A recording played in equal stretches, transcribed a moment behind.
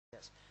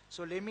Yes.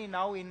 So let me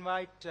now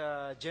invite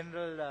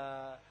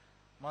General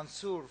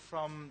Manzoor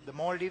from the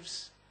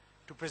Maldives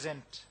to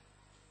present.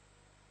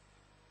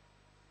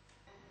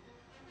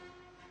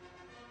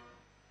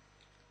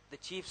 The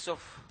chiefs of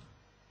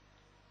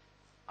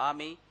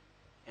Army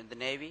and the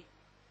Navy,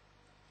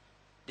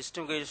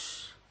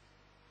 distinguished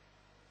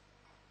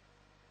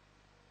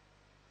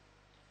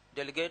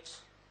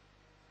delegates,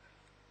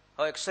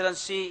 Her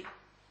Excellency,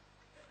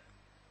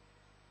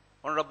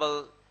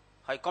 Honorable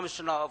High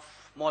Commissioner of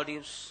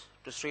Maldives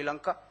to Sri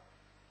Lanka,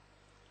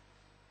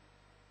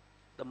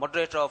 the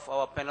moderator of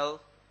our panel,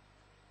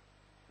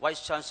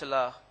 Vice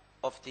Chancellor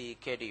of the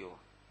KDU,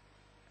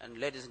 and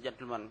ladies and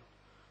gentlemen,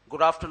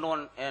 good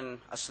afternoon and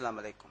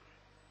Assalamu alaikum.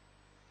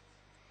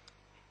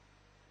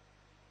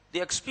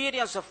 The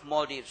experience of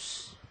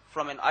Maldives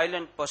from an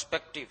island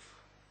perspective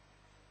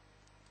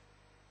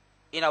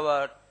in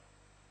our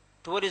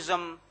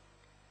tourism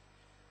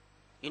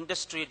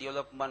industry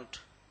development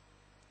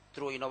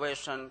through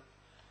innovation,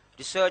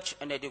 research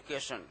and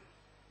education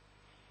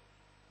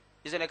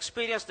is an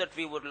experience that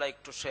we would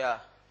like to share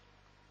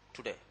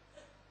today.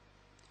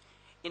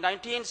 In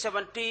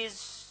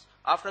 1970s,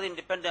 after the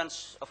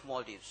independence of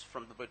Maldives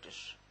from the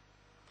British,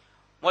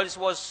 Maldives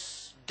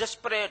was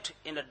desperate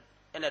in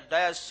a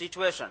dire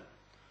situation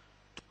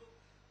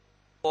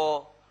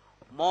for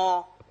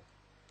more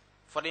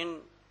foreign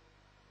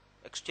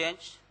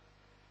exchange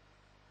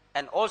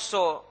and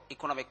also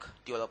economic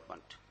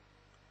development.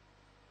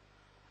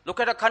 Look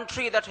at a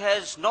country that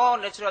has no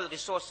natural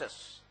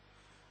resources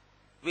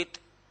with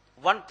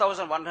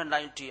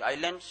 1,190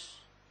 islands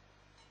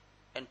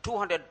and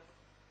 200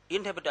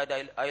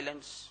 inhabited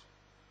islands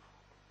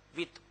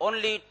with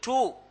only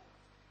 2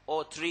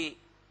 or 3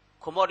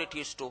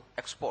 commodities to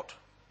export: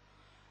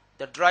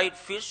 the dried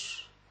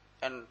fish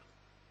and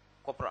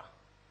copra.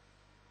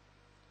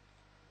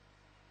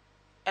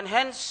 And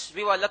hence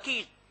we were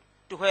lucky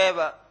to have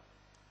an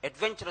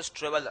adventurous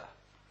traveler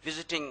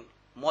visiting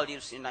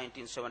Maldives in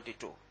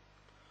 1972,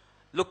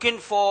 looking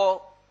for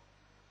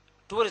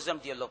tourism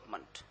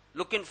development,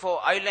 looking for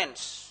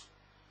islands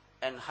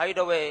and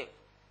hideaway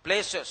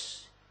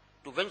places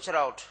to venture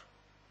out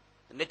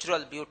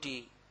natural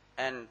beauty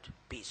and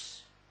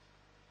peace.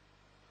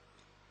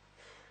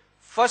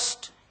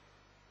 First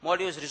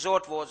Maldives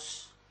resort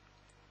was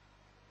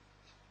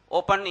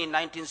opened in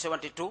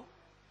 1972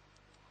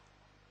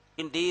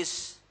 in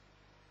these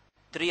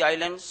 3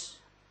 islands.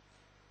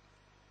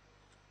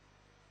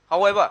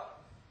 However,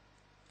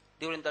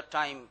 during that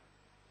time,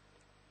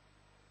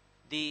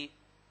 the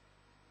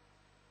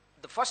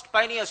first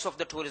pioneers of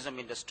the tourism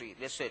industry,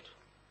 they said,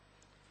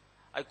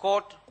 I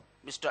quote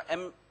Mr.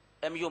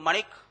 M.U.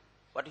 Manik,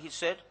 what he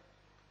said: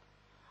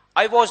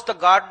 I was the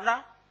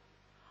gardener,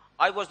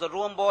 I was the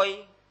room boy,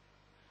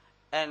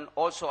 and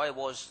also I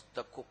was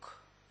the cook.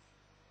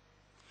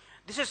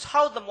 This is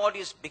how the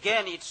Maldives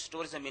began its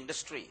tourism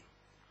industry,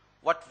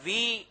 what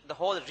we, the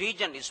whole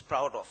region, is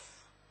proud of.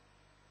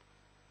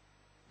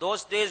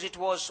 Those days it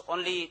was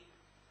only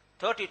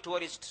 30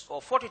 tourists or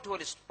 40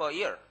 tourists per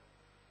year,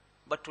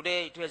 but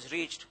today it has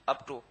reached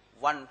up to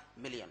 1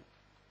 million.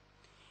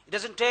 It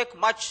doesn't take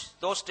much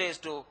those days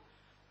to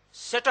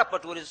set up a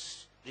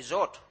tourist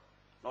resort,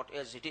 not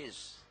as it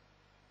is.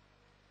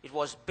 It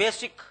was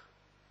basic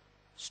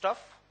stuff,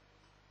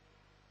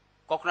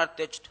 coconut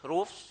thatched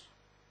roofs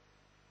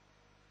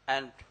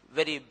and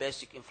very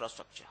basic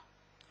infrastructure.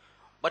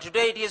 But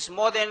today it is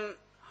more than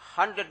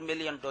 $100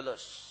 million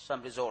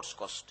some resorts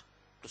cost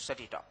to set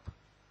it up.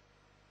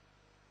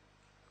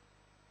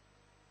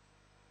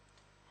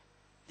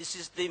 This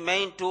is the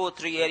main 2 or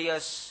 3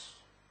 areas.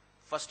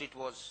 First it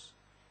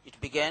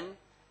began,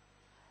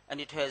 and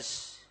it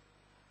has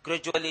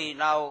gradually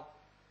now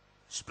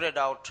spread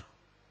out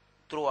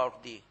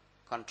throughout the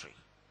country.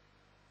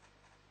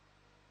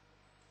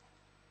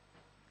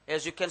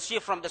 As you can see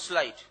from the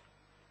slide,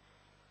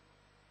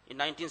 in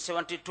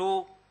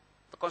 1972,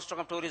 the construction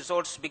of 2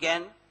 resorts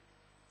began.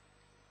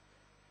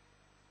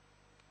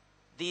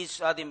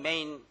 These are the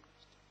main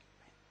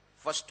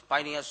first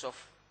pioneers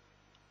of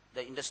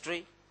the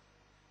industry.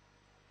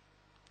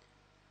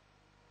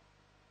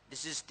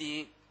 This is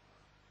the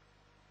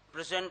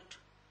present.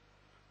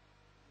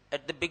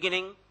 At the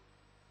beginning,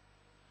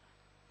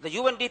 the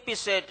UNDP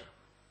said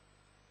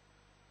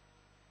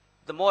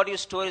the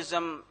Maldives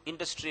tourism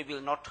industry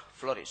will not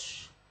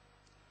flourish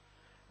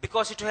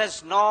because it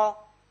has no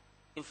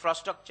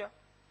infrastructure,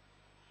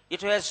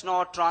 it has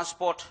no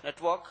transport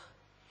network,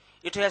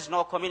 it has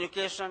no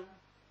communication,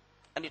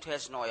 and it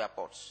has no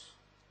airports.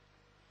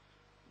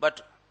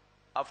 But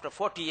after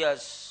 40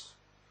 years,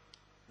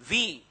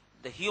 we,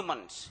 the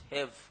humans,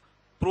 have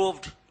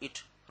proved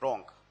it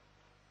wrong.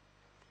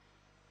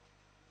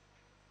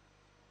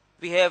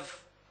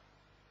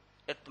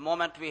 At the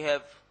moment, we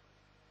have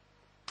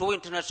 2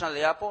 international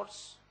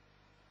airports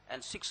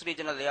and 6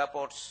 regional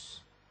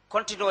airports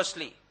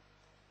continuously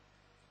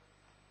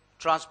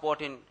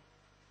transporting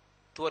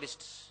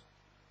tourists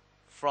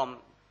from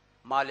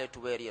Malé to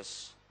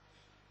various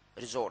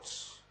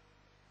resorts.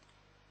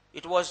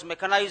 It was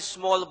mechanized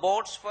small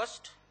boats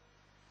first,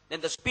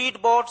 then the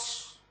speed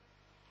boats,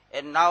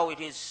 and now it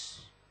is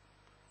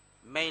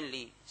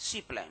mainly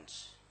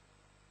seaplanes,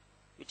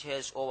 which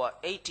has over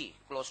 80,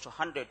 close to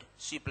 100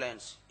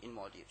 seaplanes in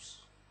Maldives,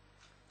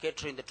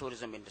 catering the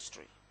tourism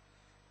industry.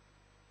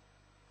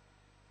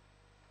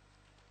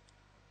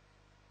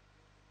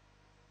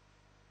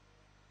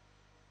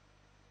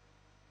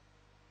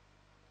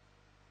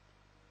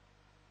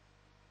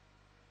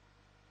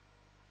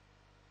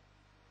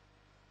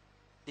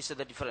 These are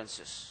the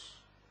differences.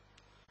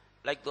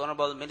 Like the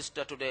Honorable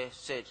Minister today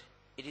said,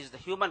 it is the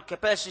human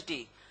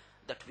capacity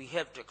that we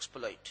have to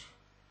exploit,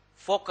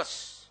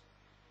 focus,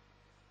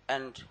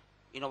 and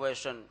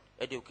innovation,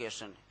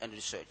 education, and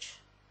research.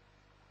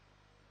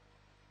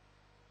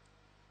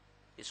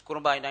 It's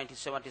Kurumba in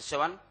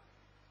 1977,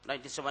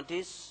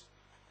 1970s,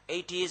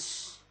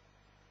 80s,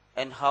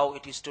 and how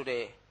it is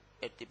today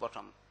at the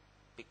bottom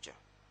picture.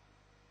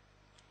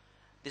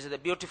 These are the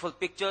beautiful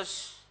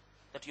pictures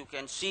that you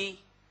can see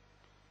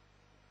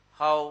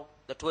how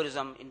the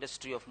tourism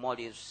industry of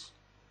Maldives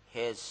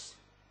has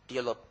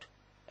developed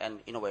and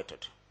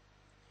innovated.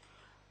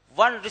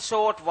 One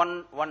resort,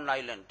 one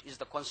island is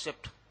the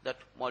concept that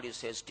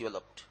Maldives has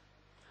developed.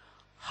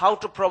 How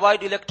to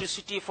provide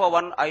electricity for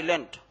one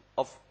island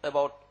of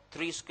about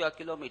 3 square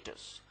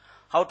kilometers.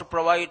 How to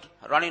provide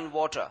running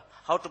water.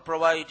 How to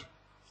provide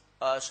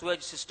a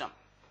sewage system.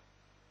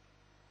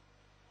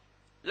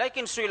 Like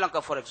in Sri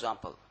Lanka, for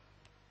example,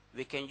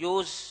 we can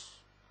use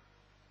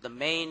the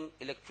main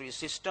electricity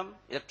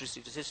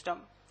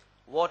system,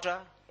 water,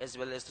 as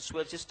well as the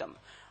sewage system.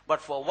 But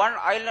for one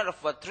island of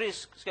 3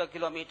 square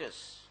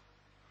kilometers,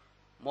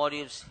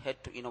 Maldives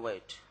had to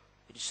innovate,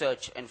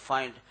 research, and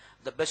find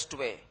the best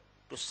way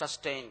to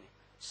sustain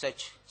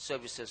such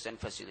services and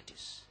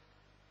facilities.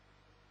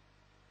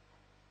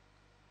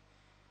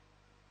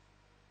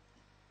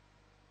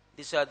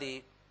 These are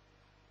the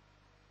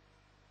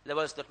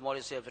levels that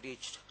Maldives have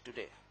reached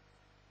today.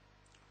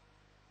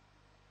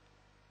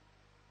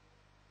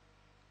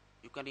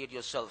 You can read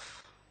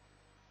yourself.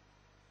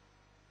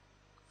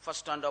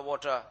 First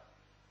underwater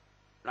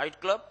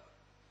nightclub,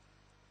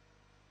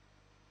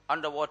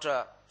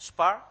 underwater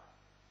spa,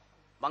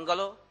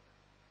 bungalow.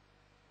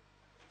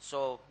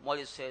 So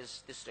Maldives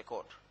has this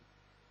record.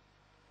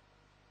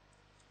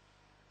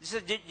 This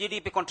is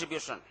GDP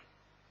contribution.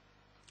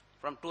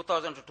 From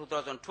 2000 to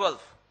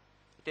 2012,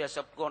 it has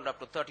gone up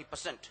to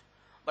 30%.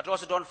 But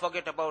also don't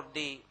forget about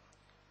the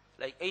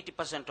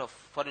 80% of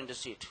foreign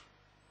receipt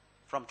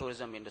from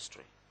tourism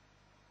industry.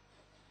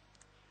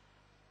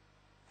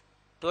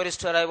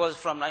 Tourist arrivals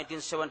from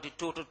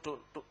 1972 to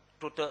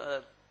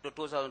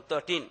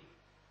 2013,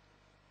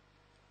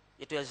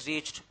 it has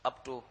reached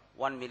up to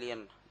 1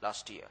 million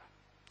last year.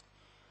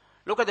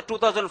 Look at the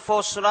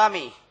 2004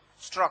 tsunami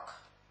struck,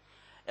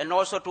 and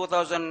also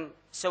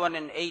 2007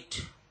 and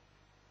 8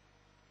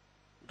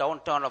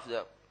 downturn of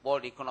the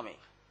world economy.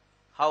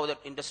 How that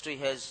industry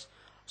has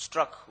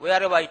struck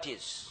wherever it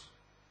is.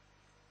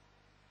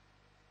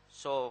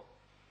 So,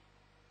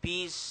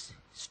 peace,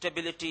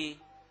 stability,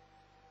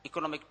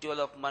 economic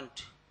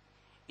development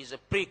is a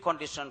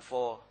precondition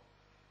for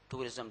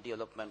tourism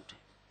development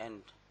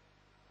and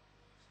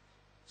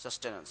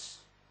sustenance.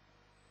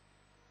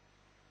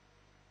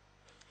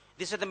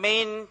 These are the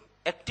main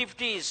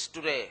activities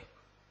today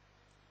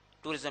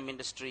tourism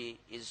industry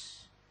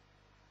is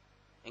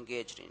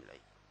engaged in,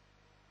 like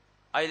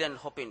island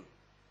hopping,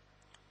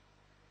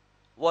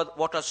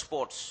 water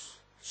sports,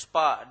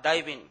 spa,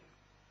 diving.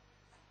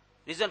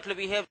 Recently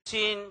we have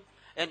seen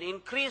an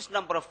increased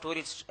number of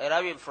tourists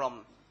arriving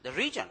from the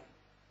region.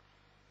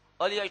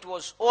 Earlier it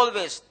was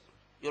always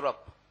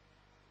Europe,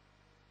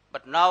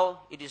 but now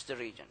it is the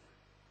region.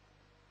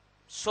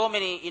 So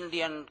many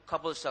Indian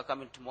couples are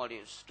coming to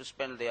Maldives to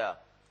spend their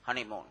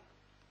honeymoon.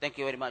 Thank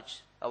you very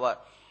much, our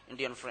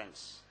Indian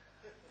friends.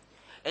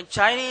 And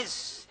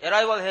Chinese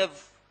arrival have,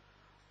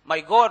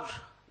 my God,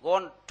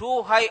 gone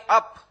too high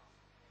up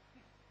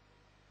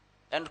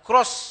and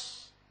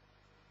cross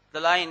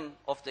the line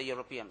of the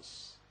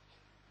Europeans.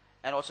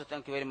 And also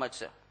thank you very much,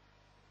 sir.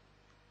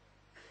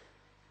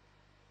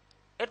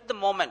 At the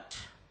moment,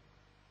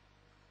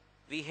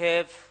 we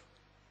have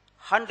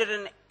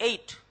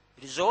 108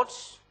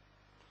 resorts,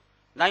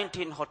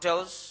 19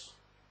 hotels.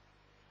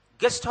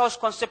 Guest house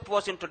concept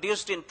was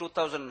introduced in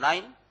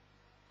 2009,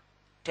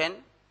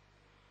 10.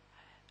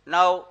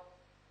 Now,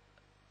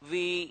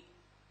 we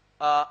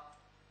have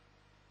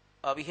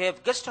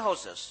guest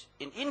houses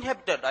in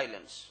inhabited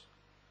islands.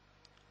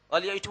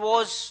 Earlier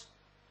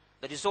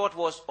the resort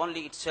was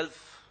only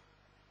itself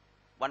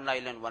one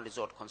island, one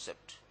resort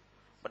concept.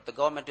 But the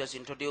government has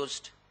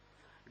introduced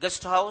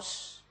guest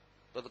house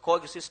to the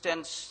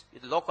coexistence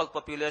with the local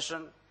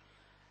population,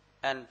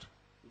 and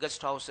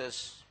guest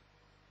houses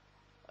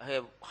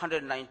have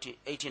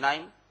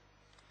 189.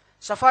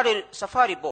 Safari boat